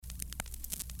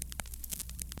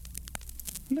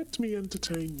Let me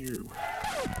entertain you.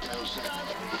 5, 4,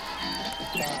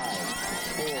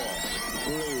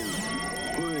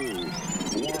 3,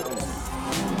 2, 1, 0.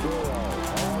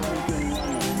 All engine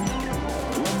running.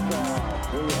 Liftoff.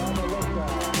 We have a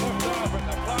liftoff. Liftoff and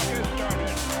the clock has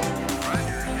started.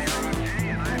 Roger, 0G,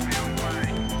 and I feel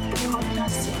fine. The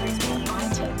podcast series where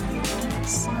I take you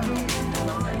inside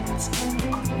the minds of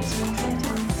musical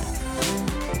theatre.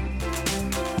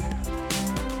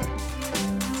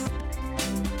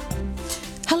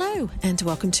 Hello, and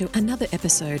welcome to another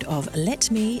episode of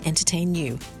Let Me Entertain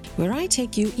You, where I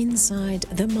take you inside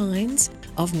the minds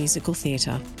of musical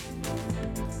theatre.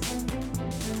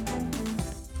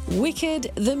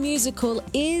 Wicked the Musical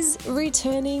is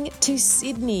returning to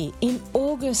Sydney in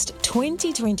August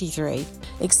 2023,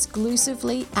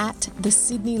 exclusively at the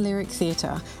Sydney Lyric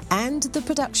Theatre, and the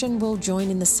production will join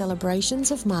in the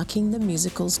celebrations of marking the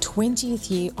musical's 20th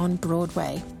year on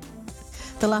Broadway.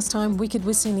 The last time Wicked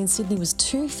was seen in Sydney was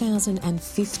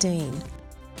 2015.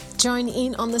 Join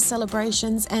in on the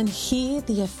celebrations and hear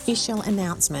the official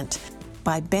announcement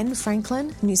by Ben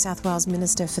Franklin, New South Wales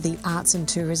Minister for the Arts and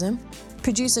Tourism,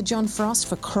 producer John Frost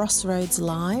for Crossroads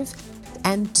Live,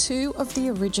 and two of the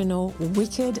original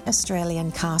Wicked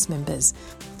Australian cast members,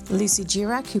 Lucy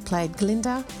Durack, who played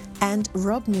Glinda, and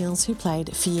Rob Mills, who played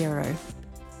Fiyero.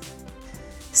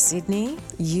 Sydney,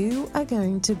 you are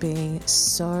going to be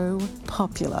so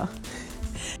popular.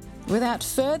 Without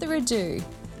further ado,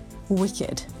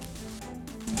 Wicked.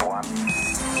 1, 2,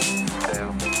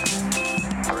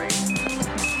 3,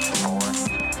 4.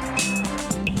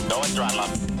 No one's right,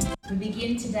 love. We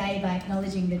begin today by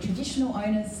acknowledging the traditional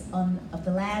owners of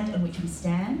the land on which we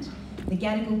stand, the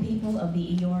Gadigal people of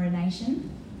the Eora Nation,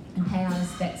 and pay our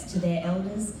respects to their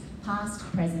elders, past,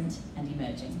 present and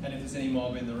emerging. And if there's any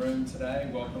mob in the room today,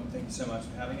 welcome. Thank you so much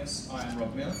for having us. I am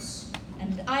Rob Mills.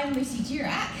 And I'm Lucy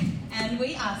Durack, and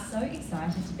we are so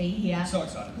excited to be here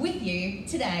with you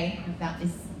today to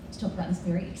talk about this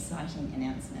very exciting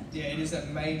announcement. Yeah, it is a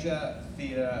major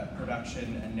theatre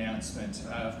production announcement.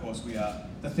 Of course, we are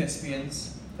the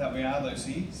thespians that we are,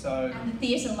 Lucy. And the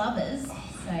theatre lovers.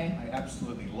 I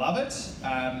absolutely love it.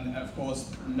 Of course,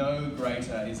 no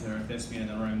greater is there a thespian in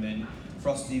the room than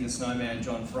Frosty the Snowman,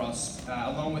 John Frost,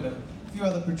 along with a few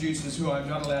other producers who I'm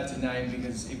not allowed to name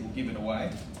because it will give it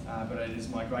away. But it is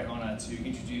my great honour to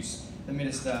introduce the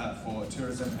Minister for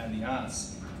Tourism and the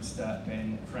Arts, Mr.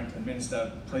 Ben Franklin.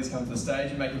 Minister, please come to the stage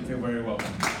and make him feel very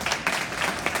welcome.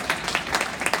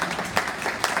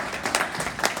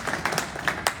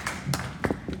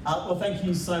 Well, thank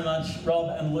you so much,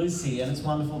 Rob and Lucy, and it's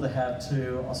wonderful to have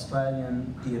two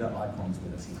Australian theatre icons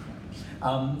with us here.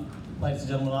 Ladies and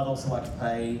gentlemen, I'd also like to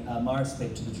pay my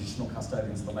respect to the traditional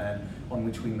custodians of the land on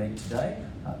which we meet today,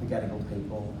 the Gadigal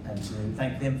people, and to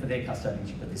thank them for their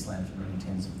custodianship of this land for many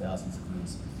tens of thousands of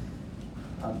years.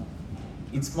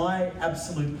 It's my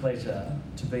absolute pleasure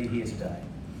to be here today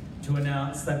to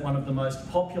announce that one of the most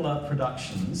popular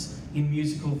productions in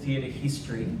musical theatre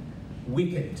history,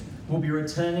 Wicked, will be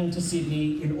returning to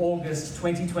Sydney in August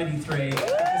 2023.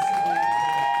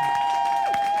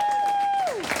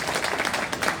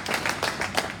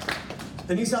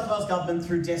 The New South Wales Government,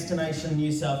 through Destination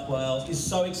New South Wales, is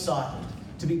so excited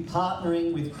to be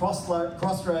partnering with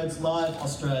Crossroads Live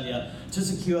Australia to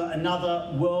secure another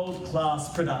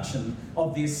world-class production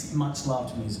of this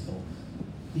much-loved musical.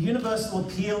 The universal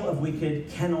appeal of Wicked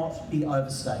cannot be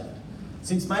overstated.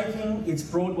 Since making its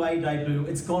Broadway debut,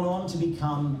 it's gone on to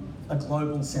become a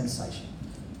global sensation.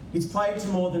 It's played to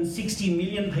more than 60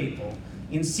 million people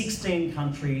in 16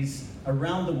 countries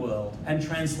around the world and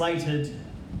translated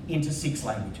into 6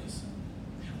 languages.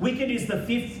 Wicked is the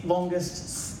 5th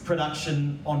longest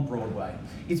production on Broadway.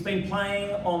 It's been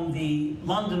playing on the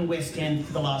London West End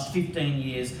for the last 15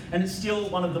 years, and it's still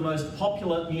one of the most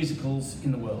popular musicals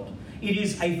in the world. It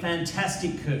is a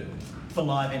fantastic coup for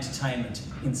live entertainment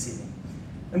in Sydney.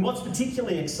 And what's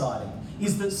particularly exciting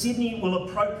is that Sydney will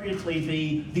appropriately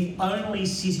be the only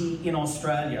city in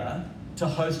Australia to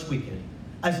host Wicked,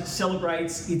 as it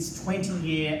celebrates its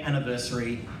 20-year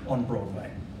anniversary on Broadway.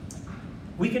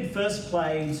 Wicked first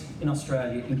played in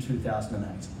Australia in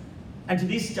 2008, and to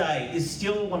this day is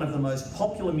still one of the most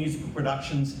popular musical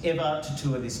productions ever to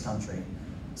tour this country.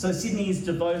 So Sydney's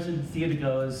devoted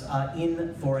theatregoers are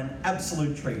in for an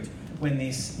absolute treat when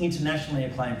this internationally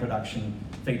acclaimed production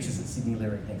features at Sydney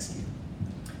Lyric next year.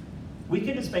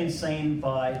 Wicked has been seen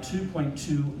by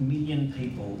 2.2 million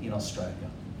people in Australia.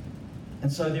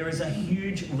 And so there is a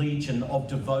huge legion of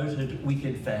devoted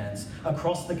Wicked fans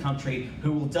across the country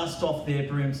who will dust off their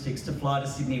broomsticks to fly to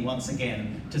Sydney once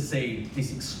again to see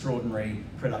this extraordinary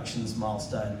production's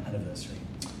milestone anniversary.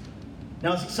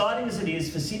 Now, as exciting as it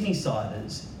is for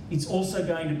Sydney-siders, it's also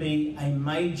going to be a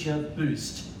major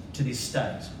boost to this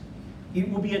state. It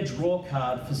will be a draw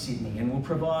card for Sydney and will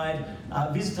provide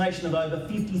visitation of over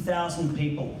 50,000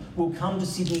 people will come to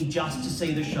Sydney just to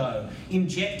see the show,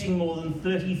 injecting more than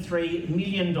 $33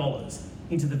 million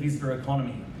into the visitor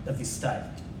economy of this state.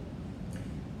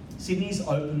 Sydney's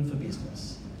open for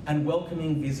business and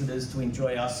welcoming visitors to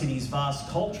enjoy our city's vast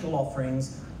cultural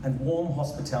offerings and warm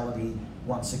hospitality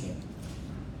once again.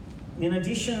 In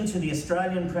addition to the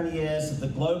Australian premieres of the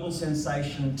global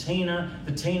sensation Tina,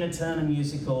 the Tina Turner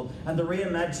musical, and the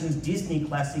reimagined Disney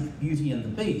classic Beauty and the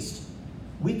Beast,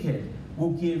 Wicked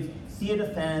will give theatre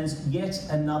fans yet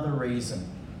another reason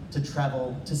to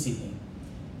travel to Sydney.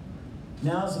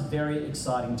 Now is a very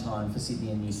exciting time for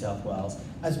Sydney and New South Wales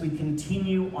as we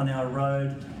continue on our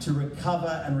road to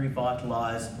recover and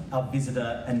revitalise our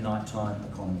visitor and nighttime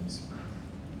economies.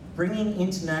 Bringing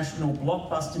international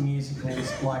blockbuster musicals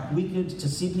like Wicked to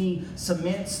Sydney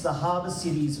cements the harbour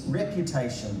city's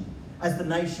reputation as the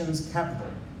nation's capital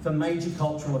for major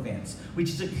cultural events, which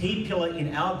is a key pillar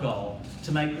in our goal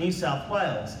to make New South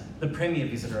Wales the premier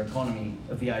visitor economy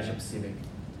of the Asia Pacific.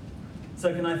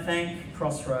 So can I thank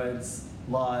Crossroads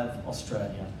Live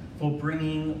Australia for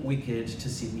bringing Wicked to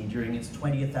Sydney during its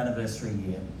 20th anniversary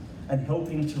year and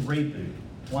helping to reboot,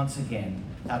 once again,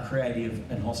 our creative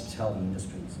and hospitality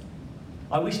industries.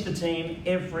 I wish the team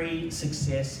every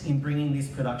success in bringing this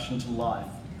production to life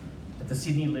at the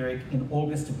Sydney Lyric in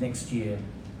August of next year.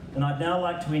 And I'd now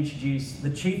like to introduce the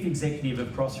Chief Executive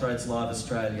of Crossroads Live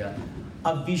Australia,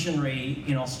 a visionary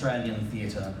in Australian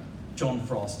theatre, John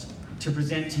Frost, to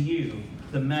present to you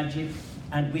the magic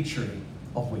and witchery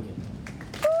of Wicked.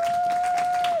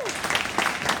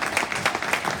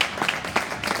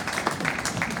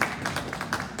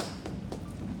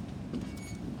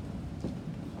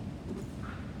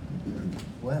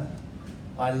 Well,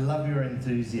 I love your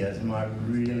enthusiasm, I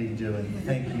really do, and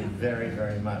thank you very,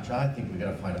 very much. I think we've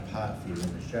got to find a part for you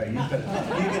in the show. You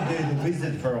can do the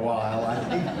wizard for a while, I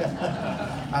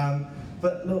think.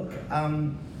 But look,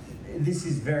 this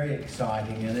is very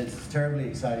exciting, and it's terribly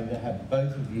exciting to have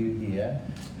both of you here,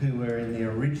 who were in the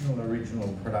original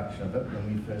production of it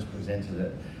when we first presented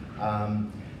it.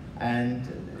 And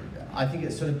I think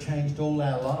it sort of changed all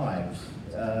our lives.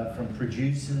 From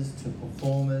producers to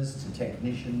performers to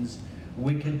technicians.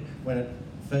 Wicked, when it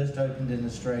first opened in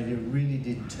Australia, really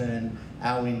did turn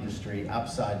our industry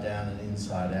upside down and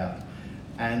inside out.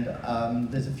 And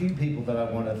there's a few people that I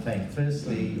want to thank.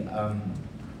 Firstly,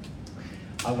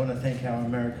 I want to thank our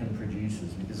American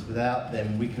producers, because without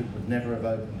them, Wicked would never have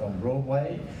opened on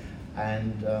Broadway.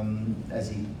 And as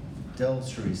he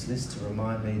delves through his list to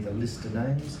remind me the list of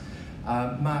names,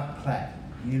 Mark Platt,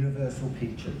 Universal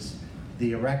Pictures,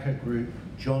 the Araka Group,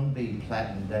 John B.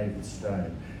 Platt and David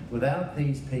Stone. Without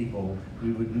these people,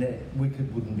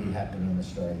 Wicked wouldn't be happening in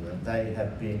Australia. They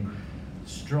have been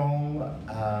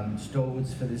strong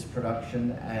stalwarts for this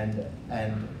production and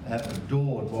have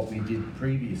adored what we did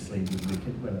previously with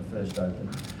Wicked when it first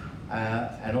opened,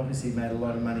 and obviously made a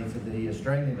lot of money for the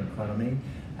Australian economy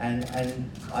and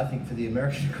I think for the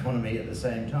American economy at the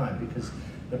same time, because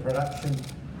the production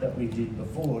that we did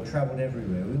before travelled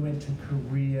everywhere. We went to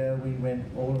Korea, we went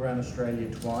all around Australia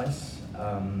twice,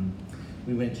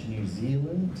 we went to New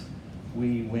Zealand,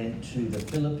 we went to the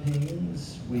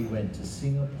Philippines, we went to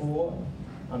Singapore.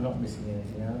 I'm not missing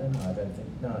anything out, am I? I don't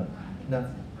think, no.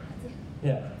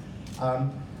 Yeah.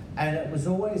 And it was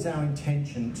always our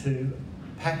intention to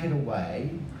pack it away,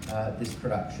 this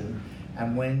production,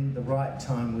 and when the right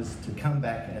time was to come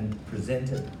back and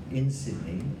present it in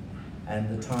Sydney, and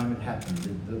the time it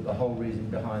happened, the whole reason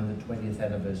behind the 20th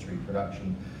anniversary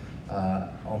production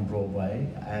on Broadway,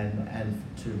 and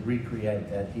to recreate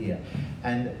that here.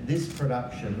 And this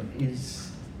production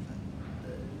is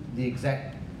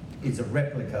a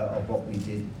replica of what we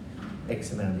did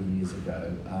X amount of years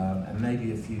ago, and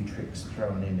maybe a few tricks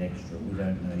thrown in extra. We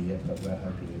don't know yet, but we're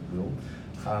hoping it will.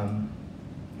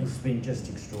 It's been just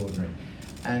extraordinary.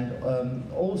 And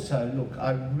also, look,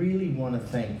 I really want to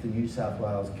thank the New South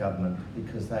Wales government,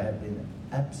 because they have been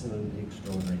absolutely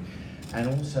extraordinary. And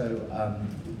also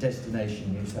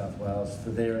Destination New South Wales for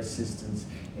their assistance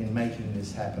in making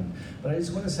this happen. But I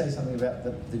just want to say something about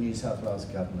the New South Wales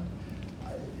government.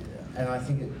 And I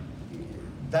think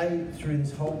they, through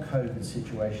this whole COVID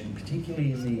situation,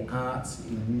 particularly in the arts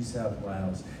in New South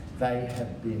Wales, they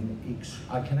have been,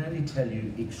 I can only tell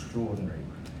you, extraordinary.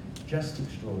 Just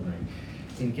extraordinary.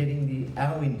 In getting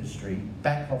our industry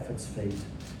back off its feet,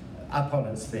 up on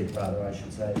its feet rather, I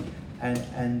should say,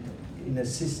 and in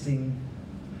assisting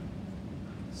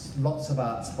lots of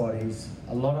arts bodies,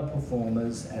 a lot of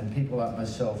performers and people like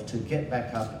myself to get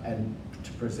back up and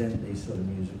to present these sort of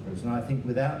musicals. And I think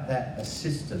without that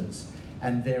assistance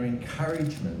and their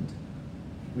encouragement,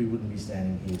 we wouldn't be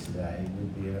standing here today.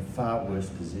 We'd be in a far worse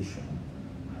position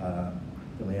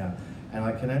than we are. And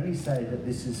I can only say that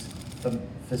this is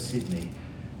for Sydney.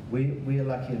 We are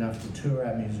lucky enough to tour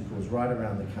our musicals right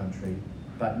around the country,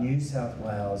 but New South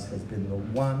Wales has been the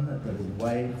one that has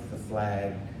waved the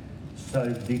flag so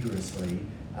vigorously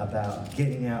about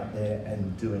getting out there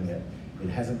and doing it. It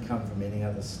hasn't come from any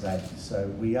other state. So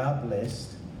we are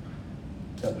blessed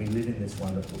that we live in this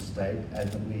wonderful state and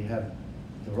that we have,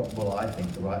 I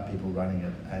think, the right people running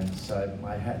it. And so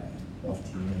my hat off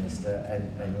to you, Minister,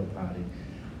 and your party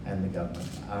and the government.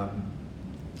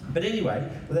 But anyway,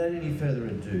 without any further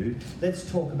ado, let's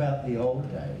talk about the old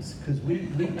days, because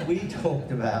we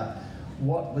talked about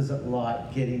what was it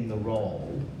like getting the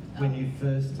role when you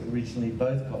first originally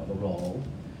both got the role,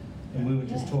 and we were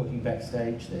just talking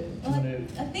backstage there.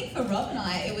 I think for Rob and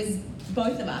I, it was,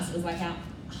 both of us, it was like our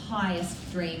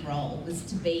highest dream role was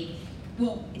to be,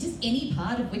 well, just any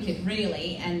part of Wicked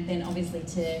really, and then obviously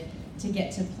to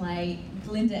get to play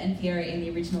Glinda and Fiona in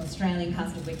the original Australian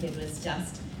cast of Wicked was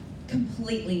just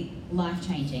completely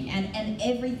life-changing, and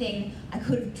everything I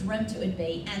could have dreamt it would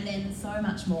be, and then so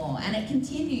much more. And it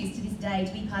continues to this day.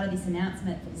 To be part of this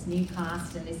announcement for this new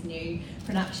cast and this new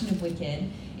production of Wicked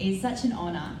is such an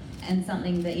honour, and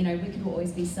something that, you know, Wicked will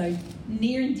always be so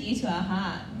near and dear to our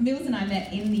heart. Mills and I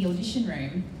met in the audition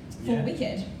room for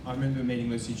Wicked. I remember meeting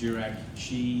Lucy Durack.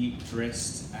 She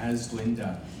dressed as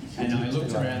Glinda, and I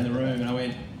looked around the room and I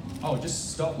went, "Oh,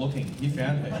 just stop looking. You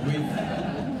found her.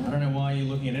 I don't know why you're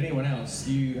looking at anyone else.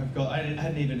 You have got. I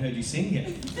hadn't even heard you sing yet."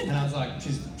 And I was like,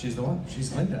 "She's the one. She's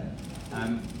Glinda." I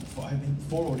think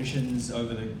 4 auditions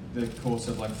over the course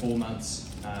of like 4 months.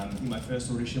 I think my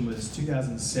first audition was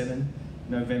 2007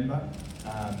 November.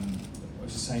 I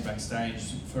was just saying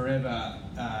backstage, forever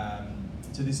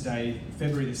to this day,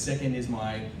 February the 2nd is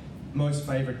my most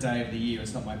favourite day of the year.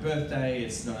 It's not my birthday.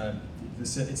 It's not.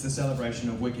 It's the celebration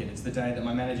of Wicked. It's the day that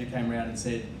my manager came around and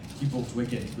said, "You booked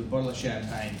Wicked," with a bottle of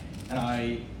champagne. And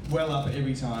I well up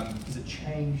every time because it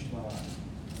changed my life.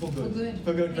 For good.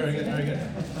 For good. Very good. Very good.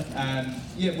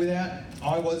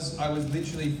 I was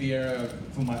literally Fiona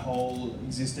for my whole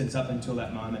existence up until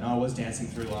that moment. I was dancing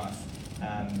through life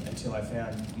until I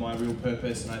found my real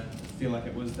purpose, and I feel like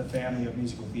it was the family of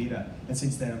musical theatre. And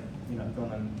since then, I've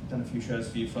gone and done a few shows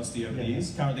for you, Frosty, over the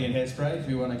years. Currently in Hairspray, if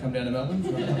you want to come down to Melbourne for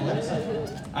a couple of weeks.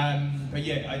 But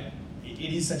yeah,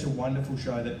 it is such a wonderful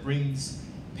show that brings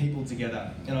people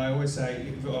together. And I always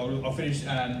say, I'll finish,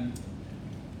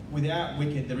 without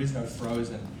Wicked, there is no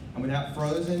Frozen. And without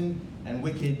Frozen and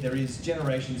Wicked, there is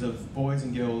generations of boys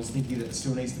and girls thinking that there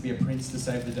still needs to be a prince to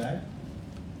save the day.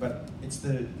 But it's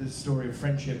the story of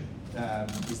friendship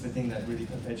is the thing that really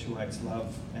perpetuates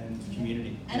love and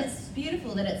community. And it's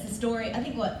beautiful that it's a story. I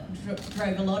think what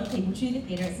drove a lot of people to the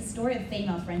theatre, it's a story of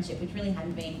female friendship, which really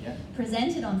hadn't been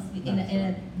presented in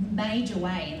a major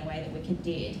way in the way that Wicked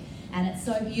did. And it's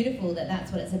so beautiful that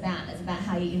that's what it's about. It's about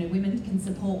how women can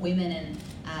support women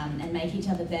and make each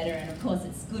other better. And of course,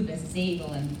 it's good versus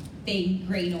evil and being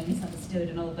green or misunderstood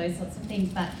and all of those sorts of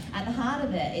things. But at the heart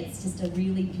of it, it's just a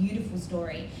really beautiful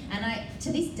story. And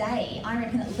to this day, I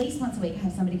reckon at least once a week I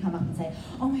have somebody come up and say,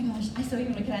 "Oh my gosh, I saw you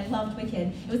in Wicked. I loved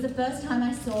Wicked. It was the first time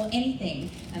I saw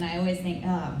anything." And I always think,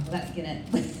 "Oh,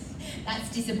 well, that's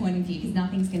disappointing for you because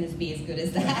nothing's going to be as good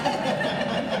as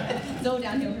that." It's all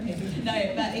downhill from here.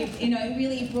 No, but it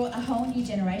really brought a whole new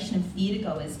generation of theatre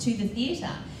goers to the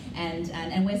theatre,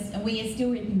 and we are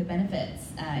still reaping the benefits.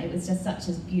 It was just such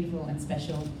a beautiful and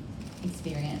special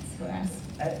experience for us.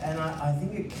 And I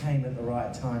think it came at the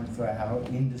right time for our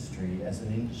industry as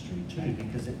an industry too,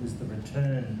 because it was the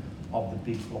return of the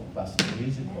big blockbuster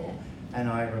musical. And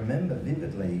I remember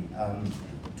vividly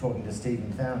talking to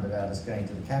Stephen Found about us going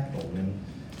to the Capitol when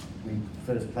we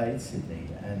first played Sydney,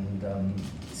 and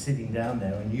sitting down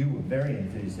there, and you were very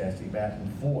enthusiastic about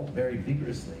and fought very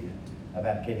vigorously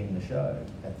about getting the show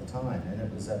at the time. And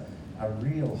it was a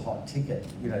real hot ticket,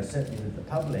 certainly with the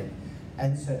public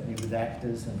and certainly with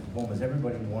actors and performers.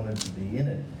 Everybody wanted to be in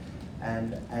it.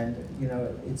 And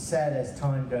it's sad as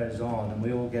time goes on and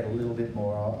we all get a little bit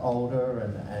more older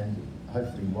and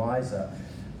hopefully wiser.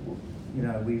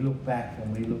 We look back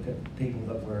and we look at people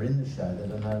that were in the show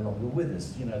that are no longer with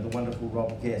us. The wonderful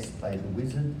Rob Guest played the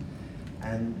Wizard,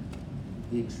 and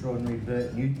the extraordinary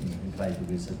Bert Newton, who played the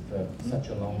Wizard for such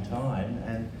a long time,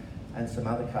 and some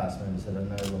other cast members that are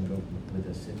no longer with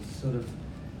us. It's sort of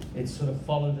it's sort of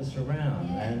followed us around.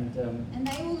 Yeah. And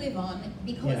they will live on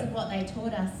because Yeah. of what they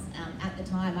taught us at the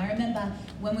time. I remember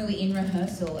when we were in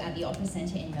rehearsal at the Opera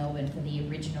Centre in Melbourne for the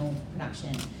original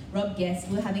production, Rob Guest,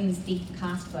 we were having this big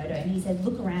cast photo, and he said,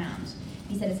 look around.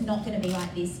 He said, it's not going to be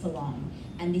like this for long.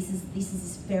 And this is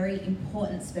this very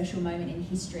important, special moment in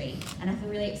history. And I feel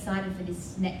really excited for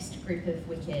this next group of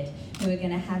Wicked who are going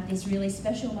to have this really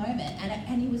special moment.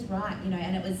 And he was right, you know,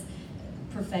 and it was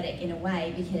prophetic in a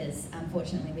way because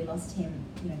unfortunately we lost him,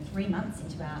 you know, 3 months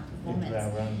into our performance. Into our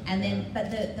run, And then, yeah.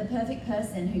 but the perfect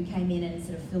person who came in and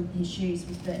sort of filled his shoes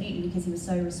was Bert Newton because he was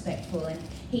so respectful and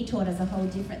he taught us a whole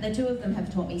different. The two of them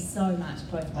have taught me so much,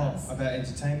 both of us. About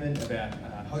entertainment, about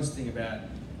hosting, about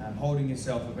holding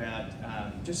yourself, about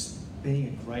just being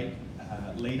a great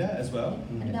leader as well.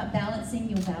 And about balancing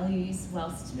your values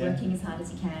whilst Yeah. working as hard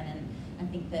as you can. And I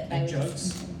think that they And were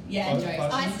just- jokes. Yeah, and Both jokes.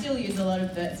 parties. I still use a lot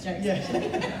of Bert's jokes. Yeah. Actually.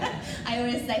 I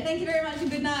always say, thank you very much and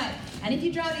good night. And if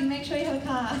you're driving, make sure you have a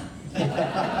car.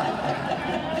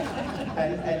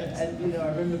 And you know, I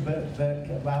remember Bert,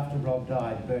 after Rob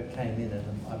died, Bert came in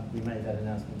and we made that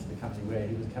announcement to the company where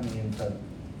he was coming in for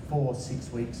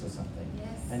 4-6 weeks or something. Yes.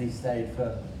 And he stayed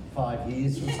for 5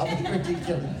 years or something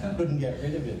ridiculous. Couldn't get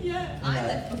rid of it. Yeah, You I know.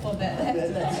 left before Bert left. Yeah,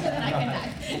 that's And then I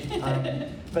came back.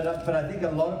 But I think a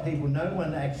lot of people, no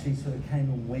one actually sort of came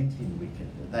and went in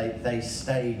Wicked. They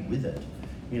stayed with it.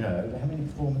 You know, how many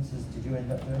performances did you end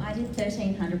up doing? I did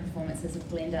 1,300 performances with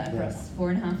Glinda across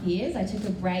 4.5 years. I took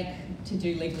a break to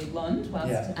do Legally Blonde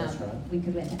whilst Yeah, that's right.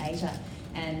 Wicked went to Asia.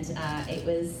 And it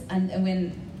was, and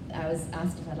when I was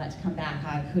asked if I'd like to come back,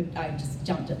 I just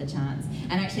jumped at the chance.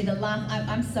 And actually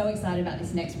I'm so excited about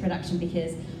this next production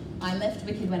because I left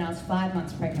Wicked when I was 5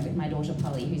 months pregnant with my daughter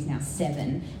Polly, who's now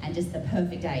 7, and just the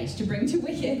perfect age to bring to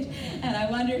Wicked. And I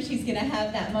wonder if she's going to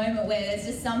have that moment where there's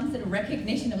just some sort of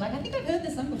recognition of like, I think I've heard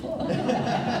this song before.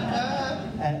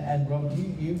 And Rob,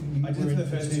 you I did were for in the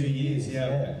first 2 years,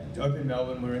 yeah. Open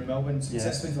Melbourne, we're in Melbourne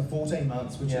successfully for 14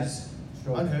 months, which Yeah, is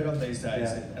sure. unheard of these days.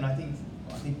 Yeah. And I think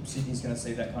Sydney's going to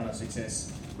see that kind of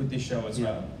success with this show as Yeah.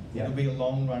 well. Yeah. It'll be a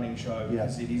long-running show Yeah.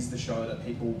 because it is the show that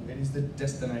it is the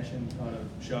destination kind of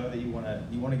show that you want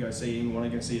to go see and you want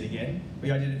to go see it again. I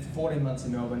did it for 14 months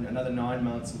in Melbourne, another 9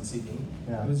 months in Sydney.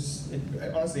 Yeah.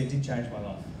 Honestly, it did change my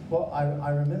life. Well, I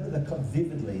remember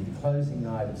vividly the closing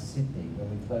night of Sydney when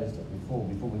we closed it before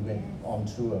we went on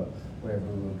tour wherever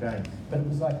we were going. But it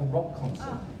was like a rock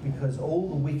concert because all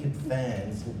the Wicked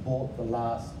fans had bought the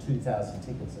last 2,000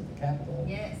 tickets at the Capitol.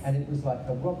 Yes. And it was like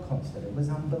a rock concert. It was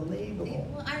unbelievable.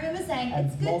 Well, I remember saying, And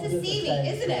it's good mobbed to at the see me, stage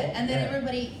isn't it? door. And then Yeah.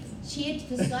 everybody cheered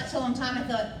for such a long time. I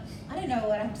thought, I don't know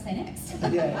what I have to say next.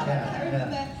 Yeah, I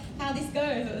remember how this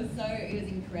goes. It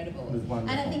was incredible. It was wonderful.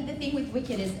 And I think the thing with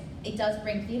Wicked is it does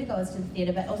bring theatre goers to the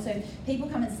theatre, but also people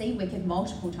come and see Wicked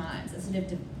multiple times. It's sort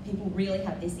of people really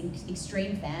have this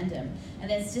extreme fandom,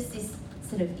 and there's just this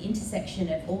sort of intersection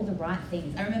of all the right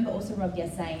things. I remember also Rob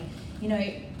Guest saying, you know,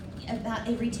 about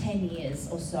every 10 years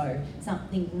or so,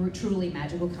 something truly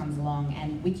magical comes along,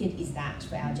 and Wicked is that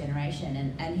for our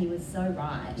generation, and he was so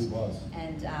right. He was.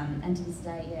 And to this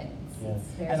day, it's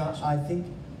very And special. I think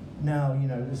now, you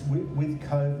know, it was with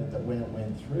COVID that when it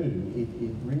went through, it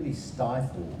really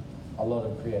stifled a lot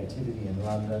of creativity in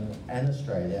London and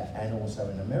Australia and also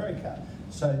in America.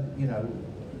 So, you know,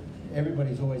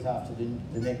 everybody's always after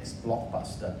the next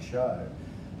blockbuster show,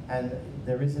 and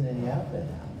there isn't any out there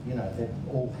now. You know, they've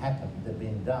all happened, they've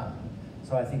been done.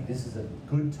 So I think this is a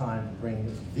good time to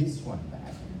bring this one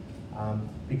back,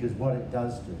 because what it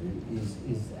does do is,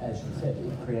 as you said,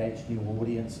 it creates new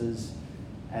audiences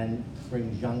and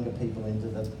brings younger people into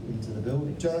the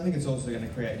building. John, I think it's also going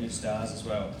to create new stars as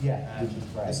well. Yeah, which is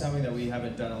great. It's something that we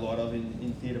haven't done a lot of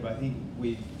in theatre, but I think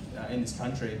in this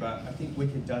country, but I think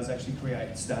Wicked does actually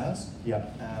create stars. Yeah.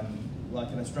 Like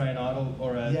an Australian Idol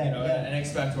or an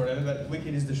X Factor or whatever, but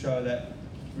Wicked is the show that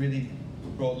really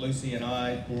brought Lucy and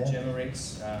I, Yeah. Gemma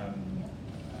Ricks,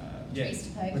 Patrice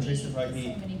Topokey, Patrice so Topokey.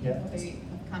 many people Yeah. who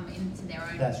have come into their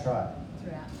own That's right.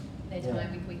 throughout their Yeah.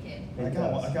 time with Wicked.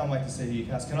 I can't wait to see who you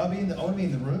cast. Can I be I want to be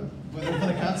in the room for the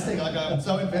casting. Like I'm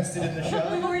so invested in the We've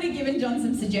show. already given John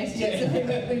some suggestions of who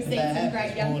we've seen They some have great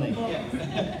this young morning.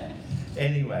 people.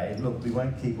 Anyway, look, we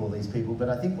won't keep all these people, but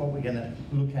I think what we're going to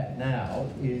look at now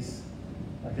is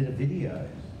a bit of video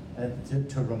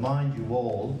to remind you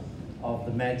all of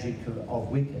the magic of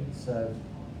Wicked. So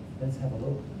let's have a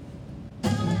look.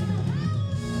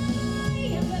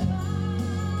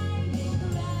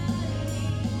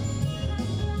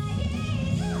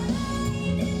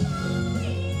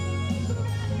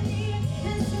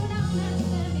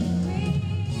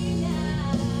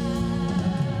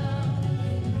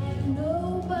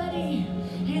 Nobody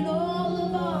in all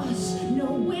of us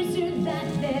know where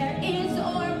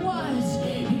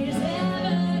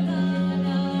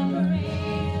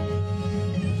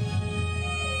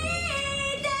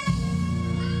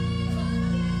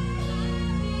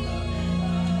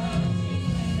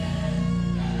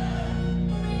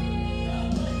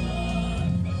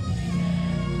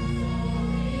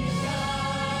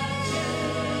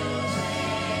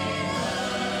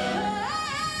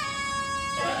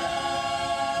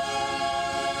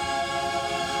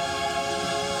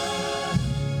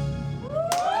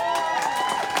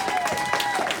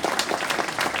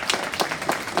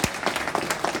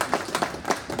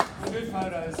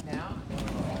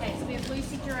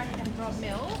Rob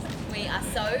Mills. We are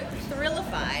so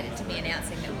thrillified to be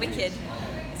announcing that Wicked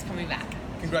is coming back.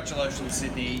 Congratulations,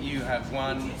 Sydney. You have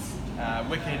won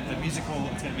Wicked, the musical.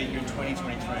 It's going to be here in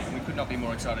 2023, and we could not be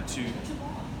more excited to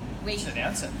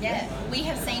announce it. Yeah, we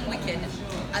have seen Wicked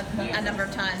a number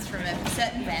of times from a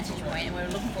certain vantage point, and we're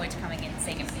looking forward to coming in and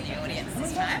seeing it in the audience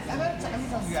this time. How many times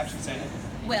have you actually seen it?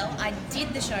 Well, I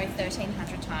did the show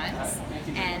 1,300 times,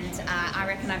 and I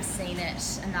reckon I've seen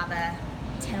it another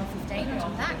 10 or 15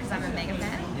 on that because I'm a mega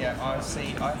fan. Yeah, I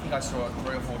think I saw it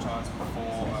 3 or 4 times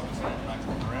before I was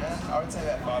around. I would say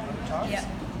about 500 times. Yep.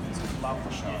 I love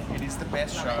the show. It is the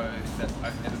best show that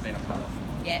I've ever been a part of.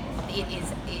 Yeah, it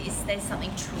is. There's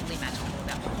something truly magical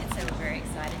about Wicked, so we're very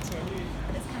excited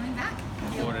that it's coming back.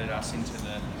 Ordered us into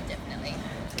the Definitely.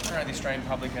 around the Australian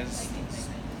public as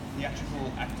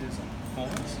theatrical actors and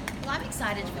performers. Well, I'm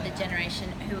excited for the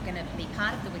generation who are going to be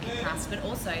part of the Wicked cast, but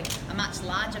also a much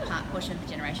larger portion of the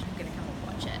generation who are going to come and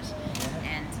watch it.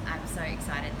 And I'm so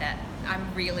excited that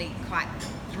I'm really quite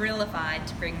thrillified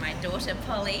to bring my daughter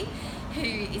Polly, who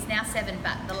is now 7,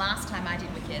 but the last time I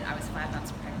did Wicked, I was 5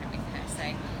 months pregnant with her, so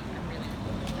I'm really looking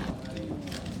forward to that.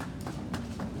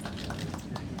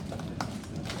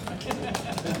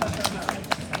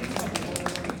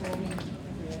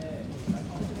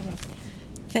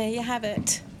 There you have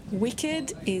it.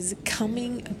 Wicked is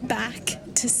coming back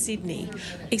to Sydney,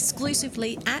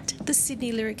 exclusively at the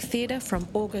Sydney Lyric Theatre from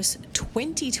August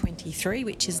 2023,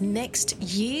 which is next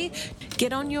year.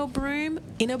 Get on your broom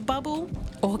in a bubble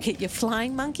or get your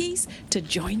flying monkeys to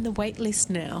join the wait list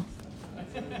now.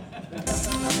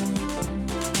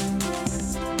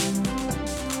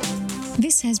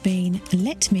 This has been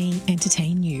Let Me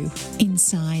Entertain You,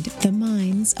 inside the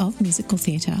minds of musical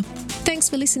theatre. Thanks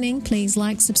for listening. Please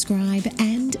like, subscribe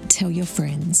and tell your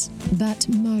friends. But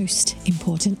most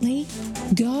importantly,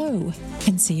 go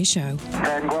and see a show.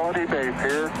 Tranquility Base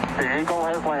here. The Eagle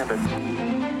has landed.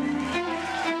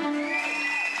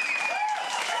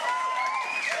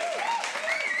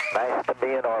 Nice to be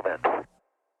in orbit.